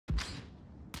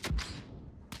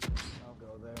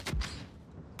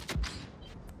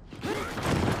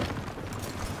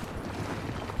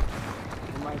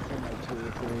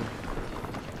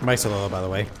Mike's a low, by the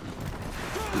way.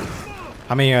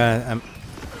 How many,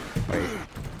 wait.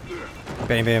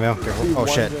 Bang. Oh,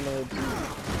 shit.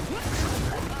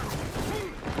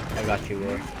 I got you,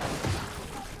 Will.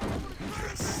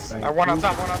 One on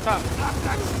top.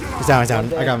 He's down. I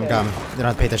got him. They don't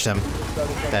have to pay attention to him.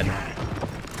 Dead.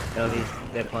 No,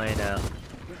 they're playing now.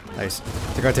 Nice.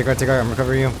 Take guard. I'm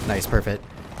recovering you. Nice, perfect.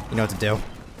 You know what to do.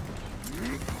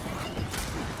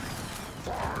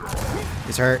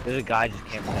 He's hurt. There's a guy just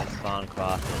came from that spawn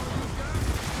crossing.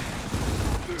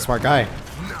 Smart guy.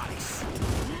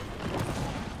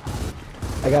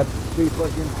 I got 3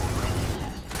 fucking.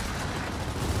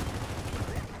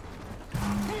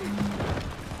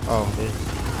 Oh.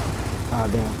 Ah,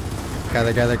 damn.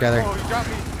 Gather. Oh, he dropped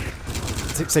me.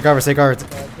 Stay cover.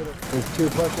 There's 2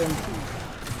 fucking.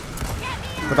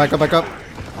 Go back up.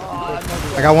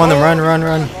 I got one of them.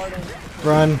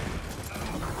 Run.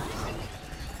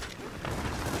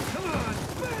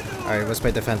 Alright, let's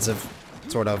play defensive.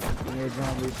 Sort of. Grenades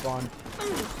around respawn.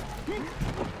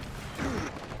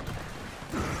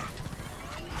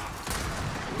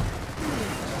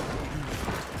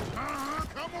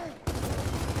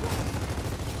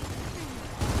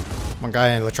 One guy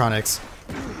in electronics.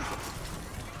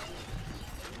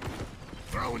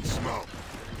 Throwing smoke.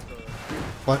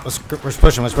 What? Let's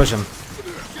push him.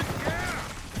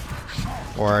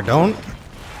 Or don't.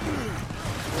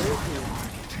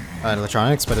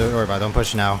 Electronics, but don't worry about it. Don't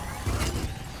push now. I'm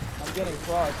getting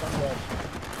crossed. I'm dead.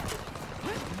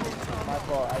 My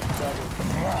fault. I started.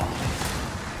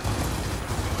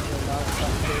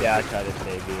 Yeah, I tried to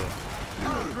save you.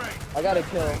 I got a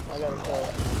kill.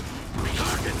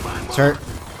 It's hurt.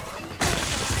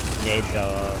 Nades go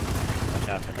up. Watch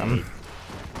out for nades.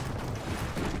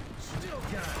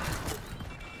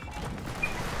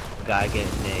 Guy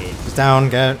getting nades. He's down.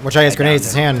 Watch out, he has grenades in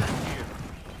his hand.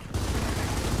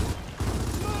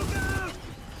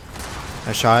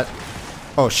 Nice shot.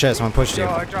 Oh shit, someone pushed you. Yo,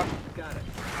 I dropped. Got it.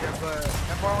 Yeah, but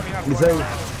that bar only has He's one. there.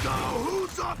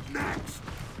 Who's up next?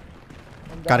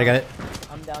 Gotta get it.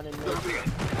 I'm down in mid.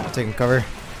 Taking cover.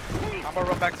 I'm gonna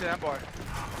run back to that bar.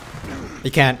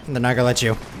 You can't. They're not gonna let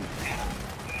you.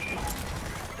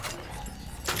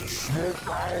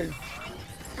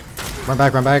 Run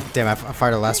back. Damn, I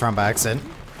fired the last round by accident.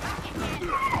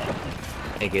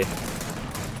 Take it.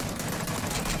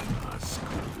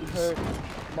 He's hurt.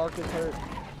 Mark is hurt.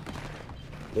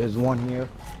 There's one here.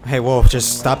 Hey, Wolf,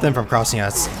 just stop them from crossing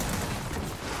us.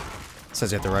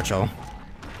 Says you have to retro.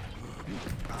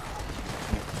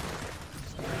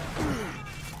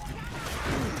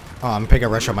 Oh, I'm picking a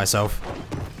retro myself.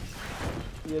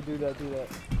 Yeah, do that.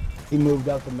 He moved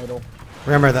out the middle.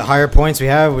 Remember, the higher points we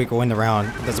have, we can win the round.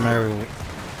 It doesn't matter. We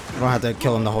don't have to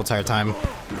kill him the whole entire time.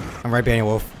 I'm right behind you,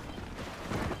 Wolf.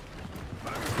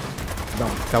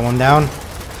 Got one down.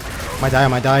 Might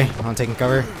die. I'm taking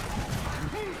cover.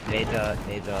 Nades up.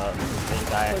 There's a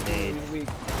guy at nades.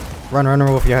 Run,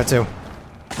 Wolf, you had to.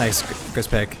 Nice, good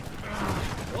pick.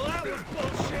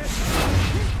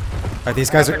 Alright,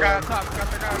 these guys Got the guy are on top.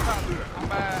 I'm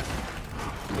bad.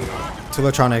 2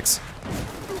 electronics.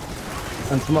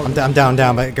 I'm I'm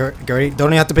down, but go ready. Don't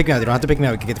even have to pick me up. You don't have to pick me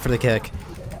up. You can get it for the kick.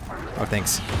 Oh,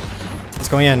 thanks. He's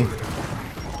going in. He's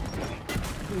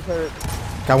hurt.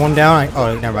 Got one down.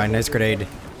 Oh, never mind. Nice grenade.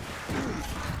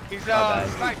 He's bad.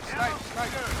 snipe.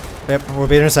 Yep, we'll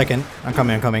be there in a second. I'm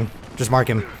coming. Just mark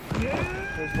him.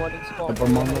 There's one in spawn.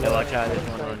 Yeah, watch out. There's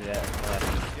one on that.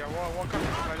 Yeah, one coming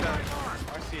from my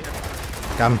left. I see him.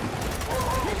 Got him.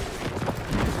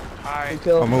 Alright.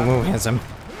 Kill. Oh, move, handsome.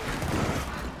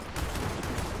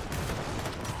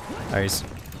 Nice.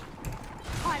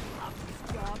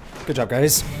 Good job,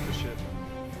 guys.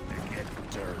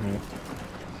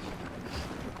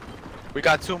 We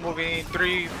got 2 moving,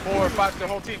 3, 4, 5, the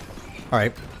whole team. All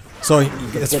right. So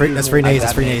that's free. That's free nades.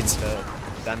 That's free nades.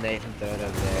 Got nades and third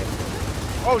over there.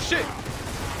 Oh shit!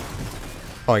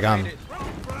 Oh, I got him.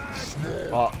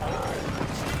 Oh,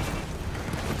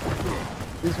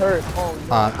 He's hurt. Oh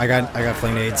no. I got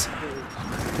flame nades.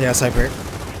 Yeah, sniper.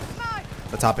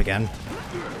 The top again.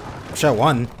 Shot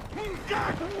one.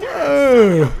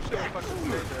 Whoa.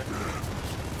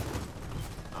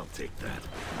 I'll take that.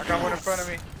 I got one in front of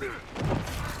me.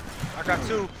 I got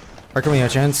 2. Where can we have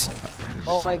a chance?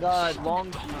 Oh my god,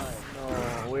 long time. No,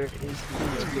 where is he?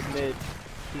 He's mid.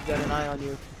 He's got an eye on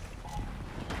you.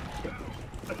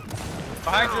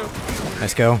 Behind you.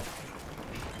 Let's go.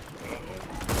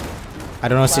 I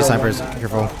don't know see snipers.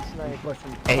 Careful.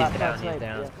 hey, he's down. He's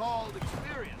down.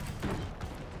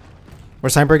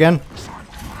 Where's sniper again?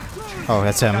 Oh,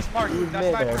 that's him. That's Mark. He's That's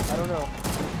mid. sniper. I don't know.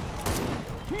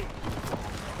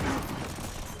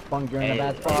 Funk, you're in Hey, a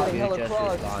bad spot. dude Hella just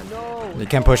cross. respawned. No. You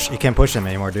can't push. You can't push him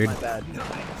anymore, dude. My bad. Yeah,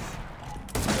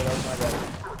 that was my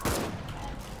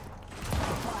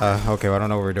bad. Okay. Well, I don't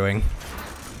know what we're doing.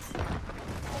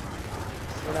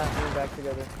 We're not getting back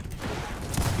together.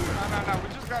 No. We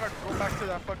just gotta go back to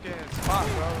that fucking spot,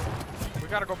 bro. We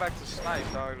gotta go back to snipe,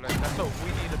 dog. Like, that's what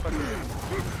we need to fucking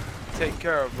take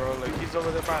care of, bro. Like, he's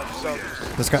over there by himself.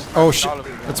 Just This guy. Oh shit! all of it,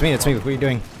 man. It's me. It's me. What are you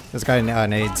doing? This guy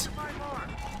nades.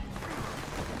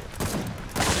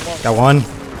 Got one.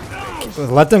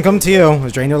 Let them come to you.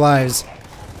 Let's drain their lives.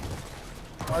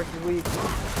 Mark is weak.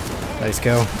 Nice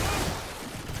kill.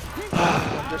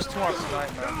 There's two on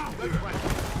snipe, man.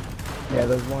 Yeah,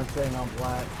 there's one sitting on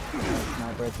flat.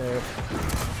 Sniper right there.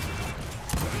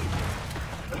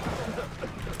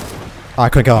 Oh, I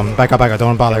couldn't kill him. Back up.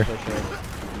 Don't bother.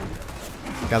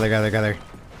 Gather.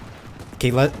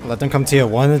 Okay, let them come to you.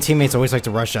 One of the teammates always like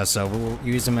to rush us, so we'll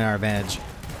use them in our advantage.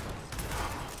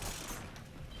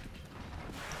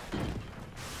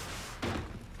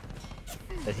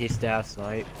 Does he staff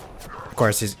snipe? Of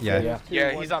course, he's yeah.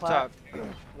 Yeah, he's up top.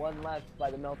 One left by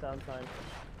the meltdown sign.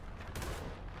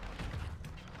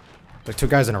 There's two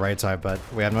guys on the right side, but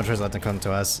we have no choice to let them come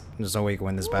to us. There's no way we can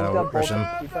win this battle. Rush him.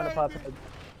 He's trying to pop head.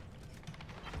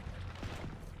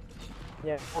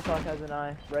 Yeah, Voltok has an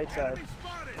eye. Right side.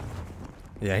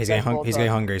 Yeah, he's getting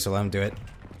hungry, so let him do it.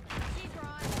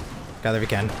 Gather if you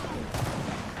can.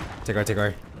 Take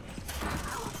our.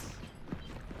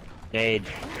 Nade.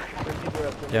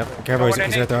 Yep, careful, he's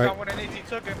got the right.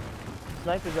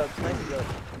 Sniper's up.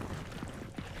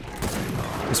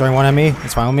 He's throwing one at me.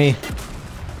 It's fine with me.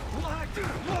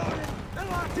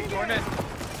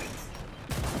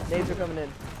 Nades are coming in.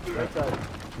 Right side.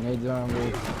 Nades are on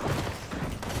me.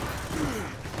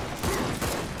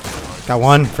 Got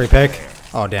one. Free pick.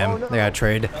 Oh, damn. They got a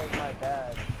trade. That was my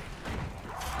bad.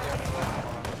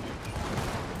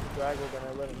 Draggle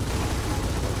gonna let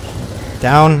him.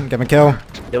 Down. Get my kill.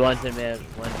 The one's in mid,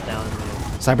 one's down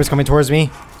mid. Sniper's coming towards me.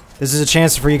 This is a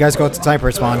chance for you guys to go to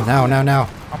sniper spawn. Now. I'm gonna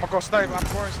go snipe. I'm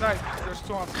going snipe. There's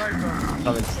two on snipe, though.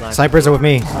 Coming sniper. Snipers are with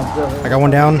me. I got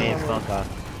one down. Nade bump off.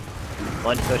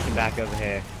 One's pushing back over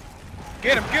here.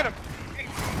 Get him. Good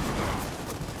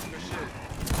shit.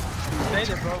 Stay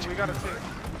there, bro. We gotta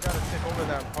take over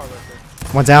that part right there.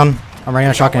 One down. I'm running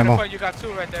out of shotgun ammo. You got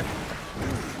two right there.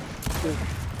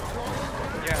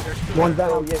 Yeah, there's two. One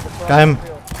down. Got him.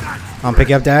 I'm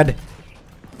picking up dad.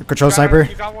 Control sniper.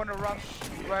 You got one to run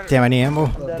right. Damn, I need ammo.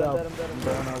 I'm dead over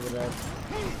there.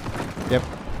 Yep.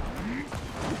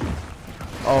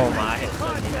 Oh my, I hit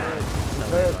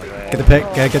 79. Get the pick.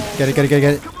 Get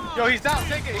it. Yo, he's down.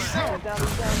 Take it. He's down.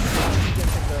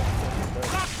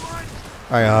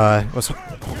 Alright, what's the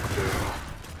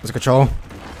control?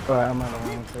 Alright, I'm on the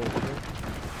wrong side.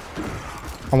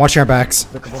 I'm watching our backs.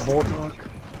 Look up a bolt.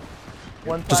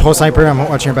 Just hold sniper, I'm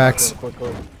watching your backs.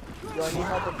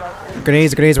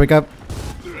 Grenades, wake up.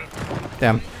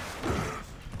 Damn.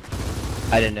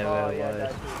 I didn't know where it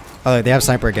was. Oh, they have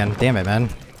sniper again. Damn it, man.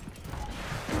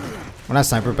 Well, not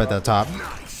sniper, but the top.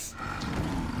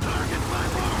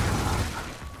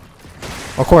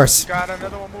 Of course. Got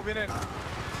another one moving in.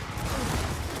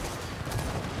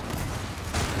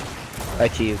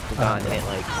 Actually, you've forgotten to hit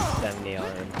like 70 on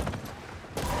him.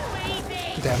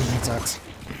 Damn, that sucks.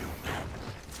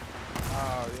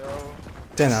 Oh, yo.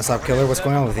 Damn, that stop killer. What's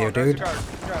going on with you, dude?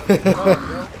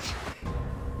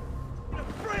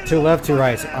 Two left, two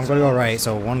right. I'm gonna go right,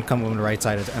 so one come on the right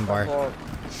side of the M bar. That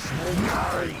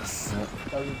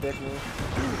was a dick move.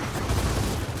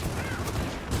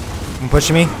 I'm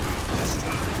pushing me.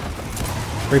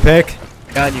 Free pick.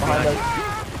 God, you got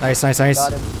Nice.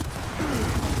 Got him.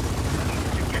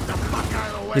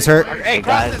 He's hurt. Hey,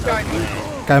 cross this guy.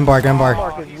 Got him bar.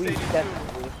 Mark is weak,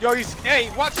 definitely. Yo, hey,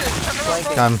 watch it. Turn around,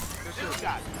 bro. Got him.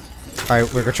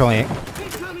 Alright, we're controlling it.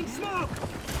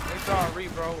 It's on re,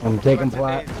 bro. I'm taking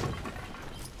flat.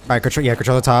 Alright,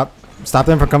 control the top. Stop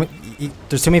them from coming.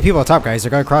 There's too many people at top, guys.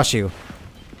 They're gonna cross you.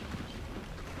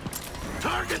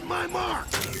 Target my mark.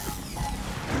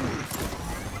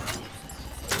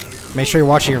 Make sure you're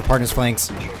watching your partner's flanks.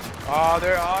 Oh,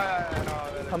 they're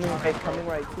Coming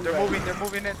right. They're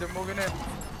moving in.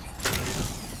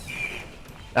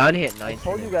 I only hit 19. I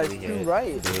told you guys two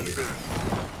right.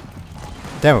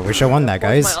 Damn it, we should have won that,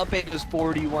 guys. My up aim is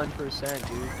 41%,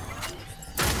 dude.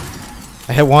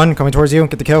 I hit one, coming towards you.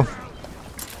 Get the kill.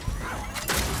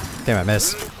 Damn, I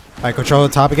missed. Alright, control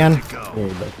the top again.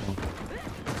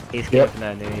 He's getting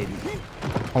that nade.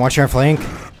 I'm watching our flank.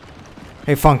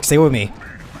 Hey, Funk, stay with me.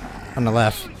 On the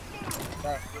left.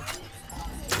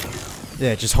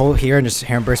 Yeah, just hold here and just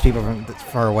hamburst people from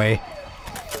far away.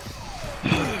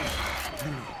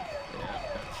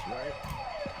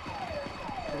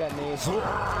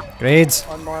 Grenades.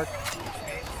 Unmarked.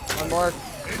 Unmarked.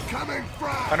 Incoming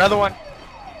frag! Another one.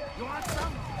 You want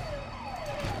some?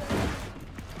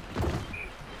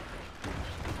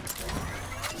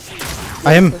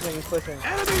 I am He's pushing.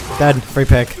 dead. Free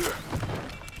pick.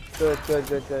 Good, good,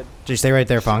 good, good. Just stay right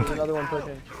there, Funk. There's another one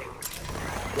pushing.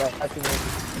 Yeah, I can hit.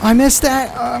 I missed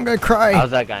that. Oh, I'm gonna cry.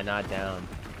 How's that guy not down?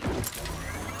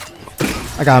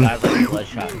 I got I him. have like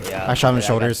bloodshot. Yeah. I shot him in the yeah,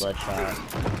 shoulders. Bloodshot.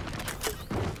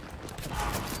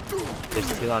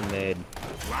 There's 2 on mid.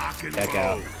 Rock and Check roll.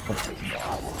 out.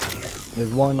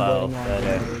 There's one Wow, going on.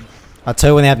 better. I'll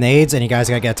tell you when they have nades, and you guys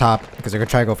gotta get top because they're gonna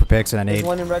try to go for picks and a There's nade.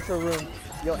 one in retro room.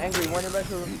 Yo, angry. One in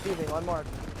retro room. Receiving. Unmarked.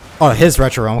 Oh, his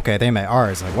retro room. Okay, they meant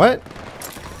ours. Like what?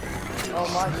 Oh,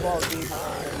 my fault, dude.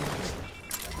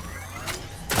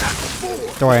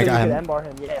 Don't worry, I So got you could him. M-bar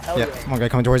him. Yeah, hell Yep, yeah. one guy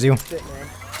coming towards you. Shit, man.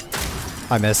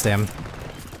 I missed him.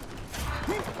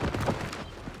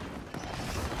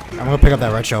 I'm gonna pick up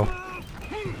that retro.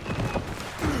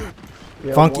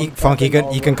 Yeah, Funk, one Funk, you fucking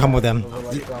can, you can come with them. over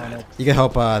electronics. You can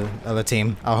help the other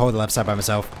team. I'll hold the left side by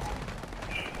myself.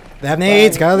 They have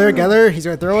nades. Gather, gather. He's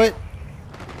gonna throw it.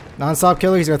 Non-stop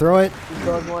killer. He's gonna throw it. He's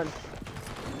throwing one.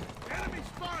 Enemy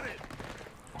spotted!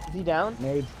 Is he down?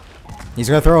 Nade. He's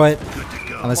gonna throw it.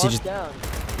 Unless he Mark's just. down.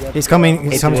 He's coming.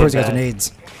 He's It's coming towards you guys really with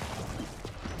nades.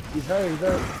 He's hurt, he's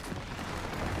hurt.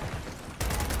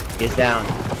 He's down.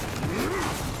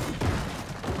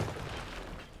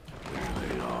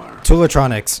 2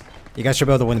 electronics. You guys should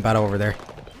be able to win the battle over there.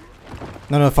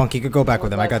 No, no, Funk. You could go back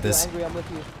with him. I got this. Angry, I'm with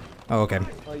you. Oh, okay.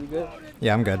 Oh, you good?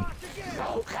 Yeah, I'm good.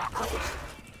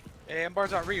 Hey,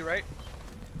 M-bar's on re, right?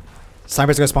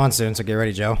 Sniper's gonna spawn soon, so get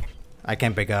ready, Joe. I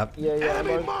can't pick up. Yeah, yeah,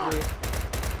 I'm on three.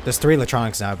 There's 3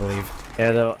 electronics now, I believe.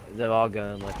 Yeah, they're all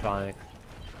going electronic.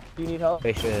 Do you need help?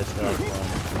 Pretty sure there's still like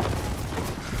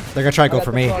one. They're gonna try to I go got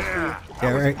for the me. cross for you.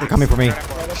 Yeah, they're coming for me. I got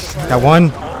the cross. Got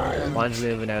one. One's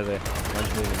moving over.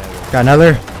 One's moving over. Got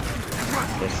another.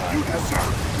 This side.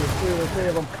 There's three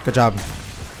of them. Good job.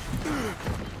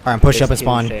 Alright, I'm pushing up and There's 2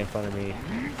 spawn. straight in front of me.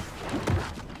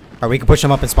 Alright, we can push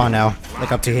them up and spawn now.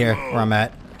 Like up to here, where I'm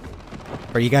at.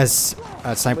 Or you guys,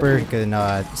 sniper, you can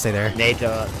stay there. Nade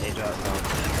up. Nade up.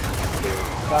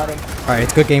 Got him. Alright,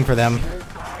 it's a good game for them.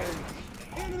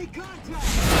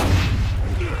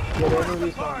 Yeah, they're in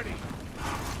respawn.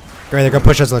 Great, they're gonna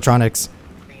push us electronics.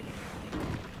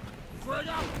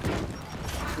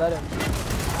 Let him.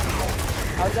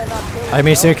 How did that not kill him? I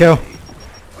made a kill.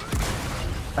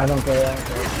 I don't care, I don't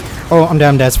care. Oh, I'm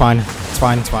dead, it's fine. It's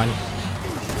fine, it's fine.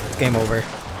 It's game over.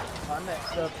 I'm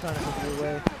messed up trying to get you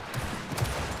away.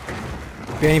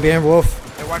 Behind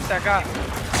Wolf. Hey, watch that guy.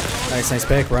 Nice, nice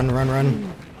pick. Run, run,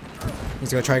 run.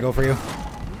 He's gonna try to go for you.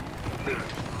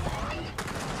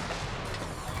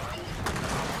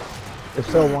 There's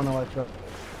still one electro.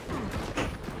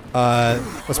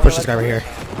 Let's push this guy right here.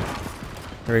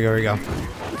 There we go, here we go.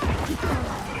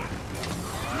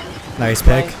 Nice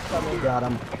pick. Got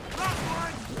him.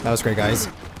 That was great, guys.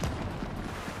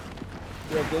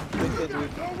 Yeah, good,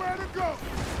 dude. Nowhere to go!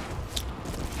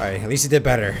 Alright, at least he did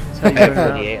better. I got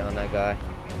 48 on that guy.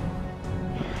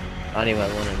 I only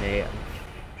went 1 and 8.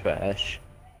 Trash.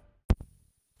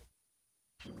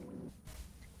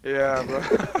 Yeah, bro.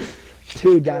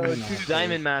 Two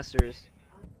diamond masters.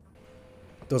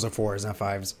 Those are 4s, not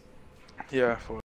 5s. Yeah, for